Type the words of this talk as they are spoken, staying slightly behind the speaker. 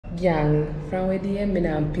Gang, from where they me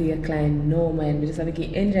not pay a client no mind. We just have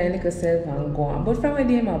to enjoy like yourself and go on. But from where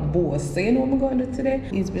they my boss, so you know what I'm going to do today?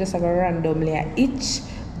 It's just like a randomly itch.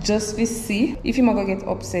 Just to see if you go get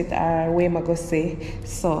upset or where I go say.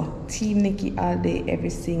 So Team Nikki all day,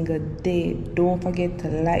 every single day. Don't forget to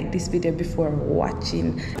like this video before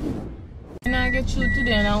watching. When I get through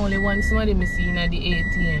today and I only want somebody me see in at the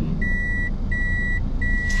ATM.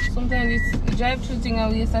 Sometimes this drive-through thing I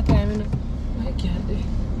waste of time, you know. I can't do it.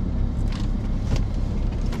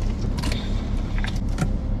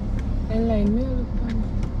 And line me look on.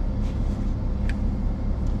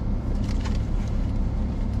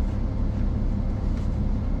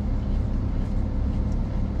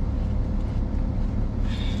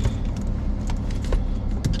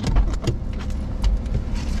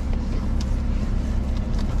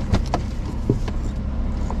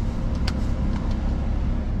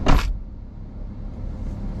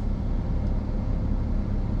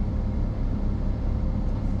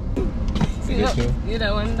 You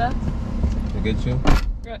don't want that? I get you?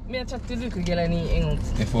 Me I chat to the little girl and he hang up.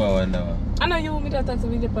 If I wonder. I know you want me to talk to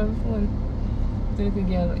me on the phone. The little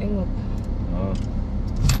girl hang up. Oh.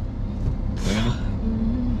 Really?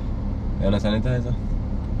 You want a sanitizer?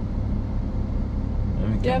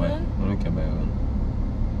 Yeah, man. I can buy one.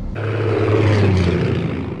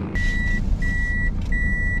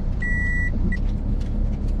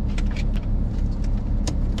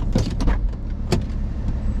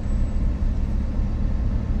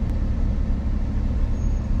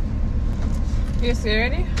 Yes, you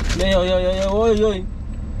ready? Yo.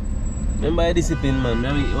 Remember your discipline, man.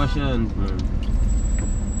 Let wash your hands, man.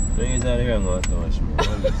 Don't use all the wrong water to wash, man.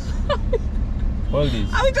 Hold this. Hold this.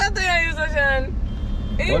 I'm trying to use a hand.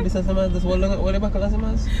 Hold this as a man. Just hold the buckle as a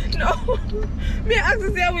man. No. Me ask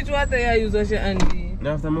to see which water you use wash your hand.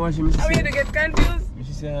 Now after I wash it, I'm here to get confused. You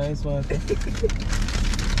should say ice water.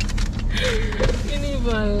 You need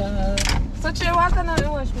to so your water now, you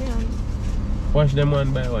wash me hand. Wash them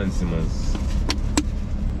one by one, Simmons.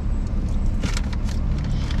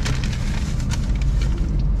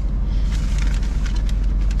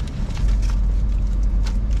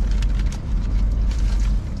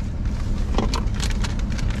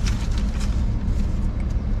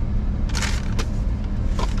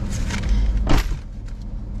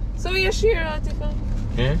 So you share article?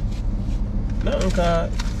 Yeah? No,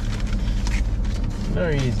 no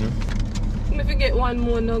reason. If you get one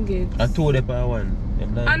more nugget. I told the per one.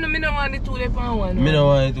 I know me don't want the 2 per one. Me don't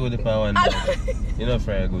want the 2 per one. You know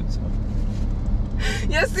fry good stuff.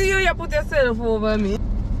 You see you put yourself over me.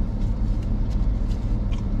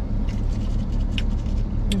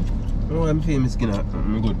 Oh, I'm feeling my skin.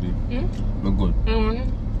 I'm good, babe. I'm good.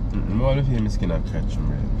 I'm all feeling my skin catch,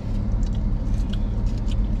 man.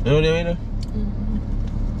 You know what I mean?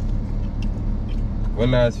 When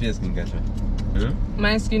last face skin catch me?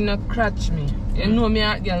 My skin not scratch me. You know me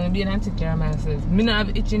a girl, me being take care of myself. Me not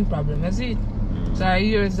have itching problem, you see it? So I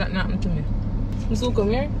hear that not happen to me. So come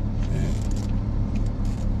here.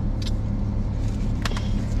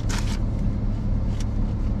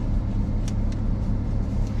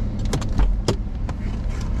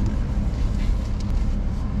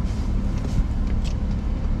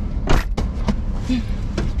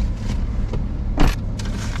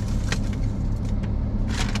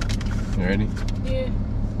 You ready? Yeah.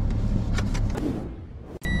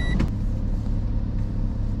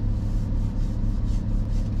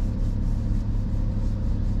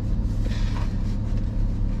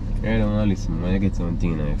 I don't want to listen. When you get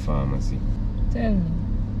something in a pharmacy, Tell me.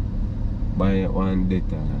 buy one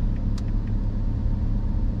Dettol.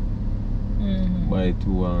 Buy 2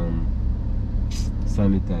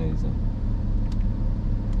 sanitizer.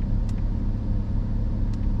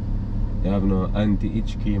 You have no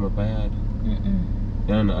anti-itch cream up yard?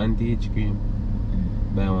 You have no anti-itch cream?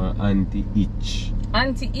 Buy one anti-itch.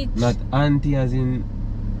 Anti-itch? Not anti as in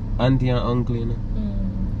auntie and uncle, you know?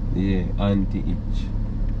 Yeah, anti-itch.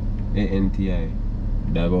 A-N-T-I.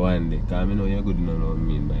 That go one day. Because I know you're good enough what I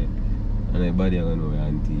mean by it. And everybody are going to know what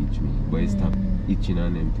anti-itch mean. But it stop itching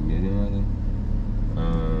and them things. You know what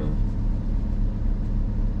I'm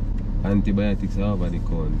saying? Antibiotics are over the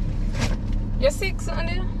counter. You're sick,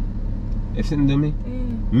 Sunday? If something to me?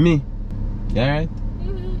 Me? You alright?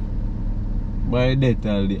 Buy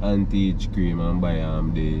Dettol, the anti-itch cream, and buy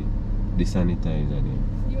the sanitizer then.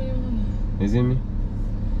 Give me your money. You see me?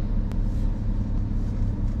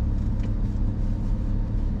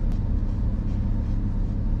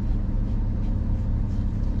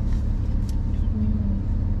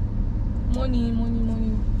 Money.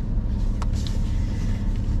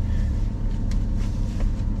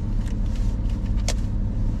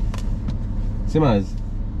 Simmers,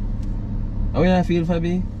 How you feel for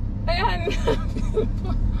me? I am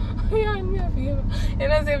me feel. You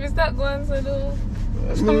know, say if you start going so though.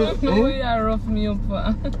 No, you are rough me up.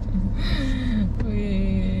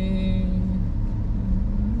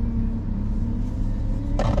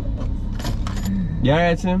 You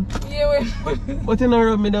alright, Sam? Yeah, wait. But you don't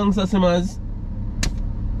rub me down, Sassimas.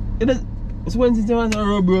 It's when you want to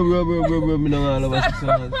rub me down all over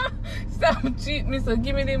Sassimas. Stop cheat me, so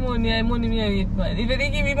give me the money. I money me and eat, man. If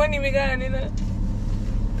they give me money, me gone, you know.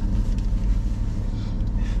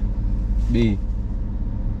 B.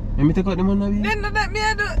 Let me take out the money, B. Then that me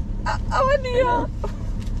I do. I want you.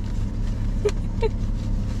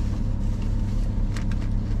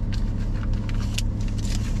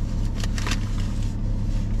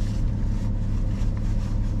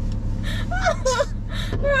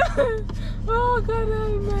 Oh God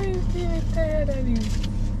Almighty, I'm tired of this.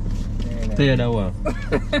 Tired of what?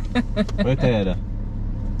 Where tired of?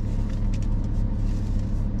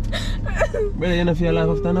 Brother, you don't feel life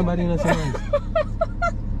after nobody, you know,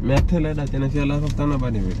 may I tell you that you don't feel life after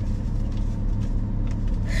nobody, brother?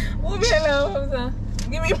 Who be alive after?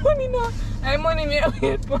 Give me money now. I money me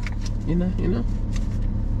wait for. You know?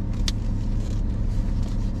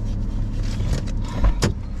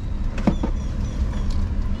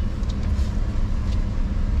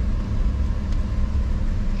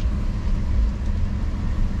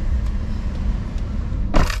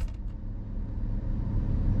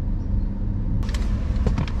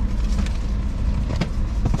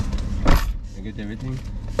 You get everything?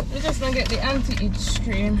 You just don't get the anti-itch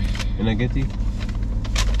cream. You not get it?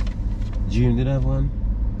 Jim did have one?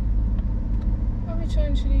 Which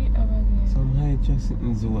one should he have again? Some high chest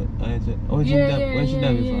sitting zone. Oh, Jim, when should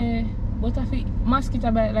that be from? But if it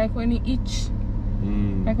mosquito bite, like when it itch.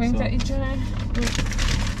 Like when it itch, right?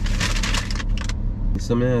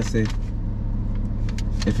 So may I say,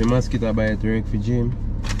 if a mosquito bite work for Jim,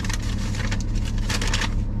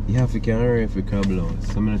 you have to carry for crablows.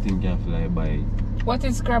 Some of the things you have to like buy. What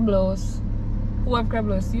is crablows? Who have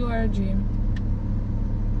crablows? You or Jim?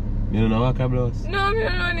 You don't know what crablows? No, I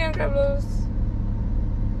don't know any crablows.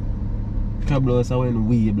 Crablows are when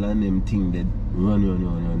weeble and them thing that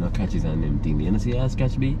run catches and them thing. You know see how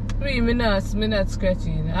scratch be? Me not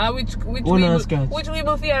scratching. Which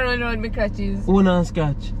weeble fear run me catches? Who not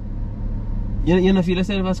scratch? You don't feel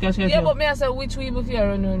yourself a scratch? Yeah, but me I say which weeble fear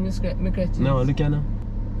run me catches? No, look at now.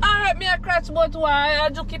 Alright, me a catch, but why? I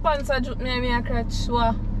just keep on saying me a catch.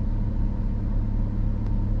 Why?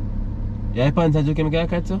 Yeah, your pants are joking, me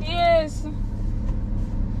catch so? Yes.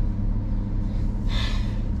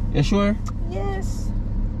 You sure? Yes.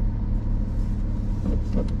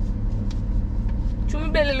 My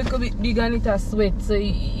belly a little bit big and it a sweat, so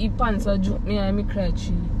your pants are juke me and me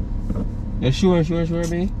crutchy. You sure,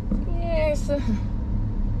 baby? Yes. So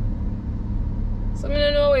I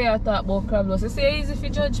don't know where you talk about crablows. You say it's easy if you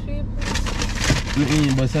judge people.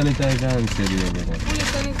 But sanitize and say the other.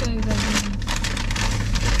 Fully sanitize.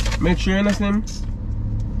 Make sure you understand.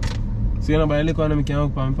 So you know by liquor and can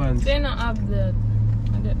hook on pants. They don't have that.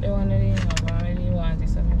 They want to have. I really want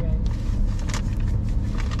this on my bed.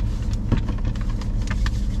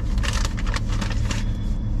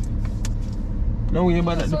 No, you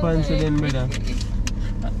bought the pants again, brother.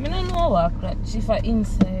 I don't know what crutch if I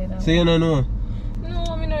inside. So you don't know? No, I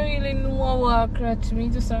don't really know what crutch. Me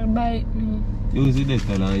just bite me. Use the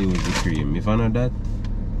Dettol and use the cream. If I know that,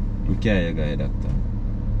 you carry a guy doctor.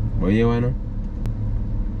 But you wanna?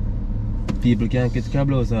 People can't catch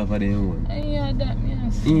crablows off of their own. Yeah, that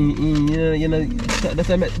yes. You know, that's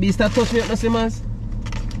why B start touch me up, no see, mas.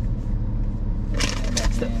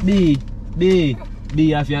 B,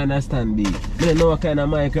 if you understand, B. I don't know what kind of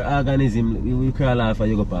microorganism will crawl off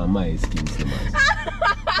and you go for my skin, see, mas.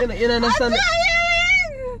 You understand?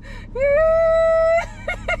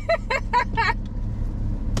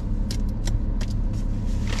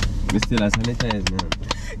 We still have sanitize, man.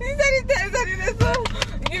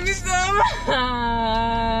 Give me some.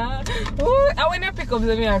 I want to pick up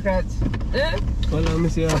the mirror catch. Hold on, let me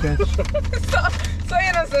see your catch. So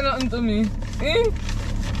you don't say nothing to me. I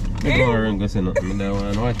go around go say nothing. I don't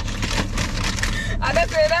want to watch. And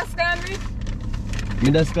that's why that scan me? Me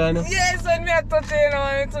that scan you? Yes, when me I touch you,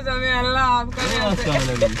 I touch you and laugh. Don't scan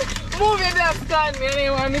me. Move it that scan me and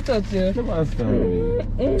you want me to touch you. Don't scan me.